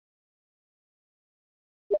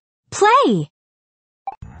play!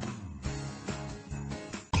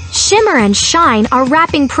 Shimmer and Shine are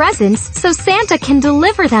wrapping presents so Santa can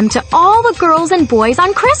deliver them to all the girls and boys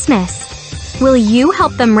on Christmas. Will you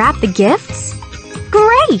help them wrap the gifts?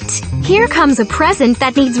 Great! Here comes a present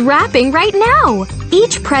that needs wrapping right now.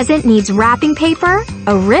 Each present needs wrapping paper,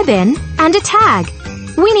 a ribbon, and a tag.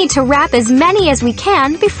 We need to wrap as many as we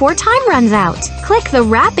can before time runs out. Click the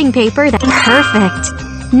wrapping paper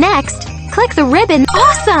Perfect! Next, click the ribbon.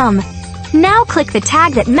 Awesome! Now click the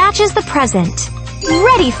tag that matches the present.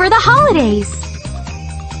 Ready for the holidays!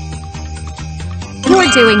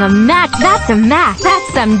 You're doing a match. That's a match.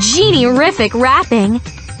 That's some genie-rific wrapping.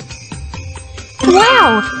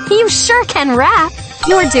 Wow! You sure can wrap!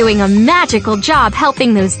 You're doing a magical job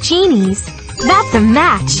helping those genies. That's a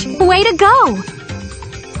match. Way to go!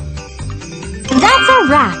 That's a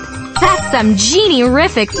wrap. That's some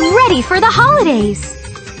genie-rific. Ready for the holidays!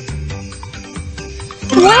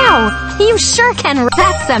 Wow! You sure can wrap.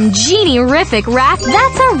 That's some genie-rific wrap.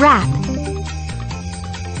 That's a wrap.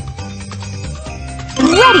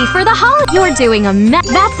 Ready for the holiday. You're doing a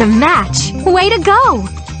That's a match. Way to go!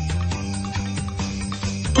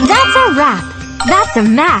 That's a wrap. That's a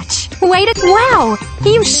match. Way to Wow!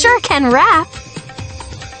 You sure can wrap.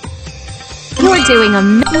 You're doing a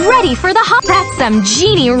Ready for the That's some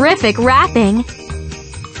genie-rific wrapping.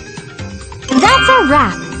 That's a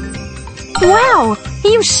wrap. Wow!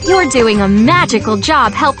 You're doing a magical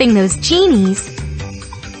job helping those genies.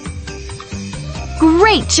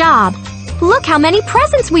 Great job! Look how many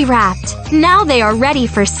presents we wrapped! Now they are ready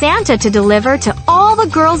for Santa to deliver to all the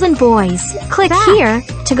girls and boys. Click here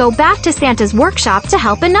to go back to Santa's workshop to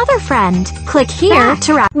help another friend. Click here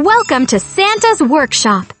to wrap. Welcome to Santa's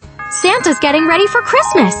workshop. Santa's getting ready for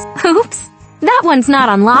Christmas. Oops! That one's not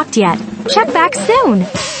unlocked yet. Check back soon.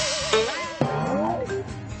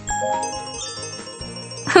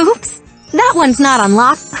 Oops! That one's not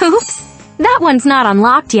unlocked. Oops! That one's not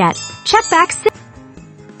unlocked yet. Check back soon.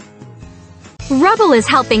 Rubble is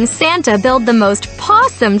helping Santa build the most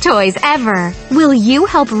pawsome toys ever. Will you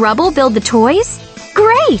help Rubble build the toys?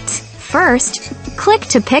 Great! First, click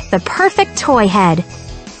to pick the perfect toy head.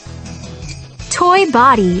 Toy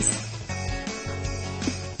bodies.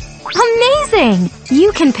 Amazing!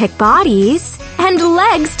 You can pick bodies and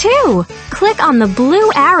legs too. Click on the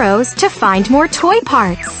blue arrows to find more toy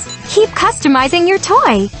parts. Keep customizing your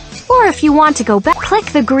toy. Or if you want to go back, click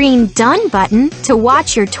the green Done button to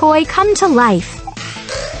watch your toy come to life.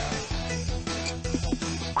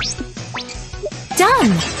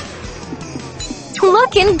 Done!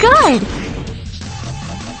 Looking good!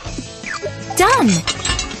 Done!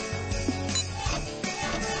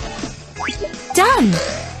 Done!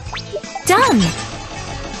 Done!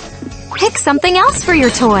 Pick something else for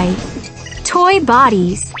your toy. Toy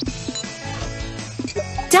bodies.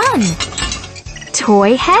 Done!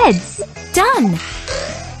 Toy heads. Done!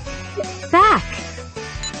 Back.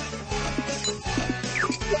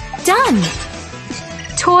 Done!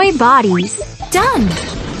 Toy bodies. Done!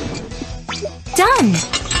 Done!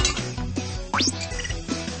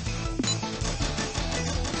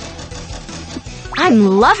 I'm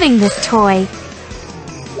loving this toy.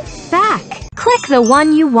 Back. Click the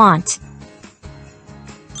one you want.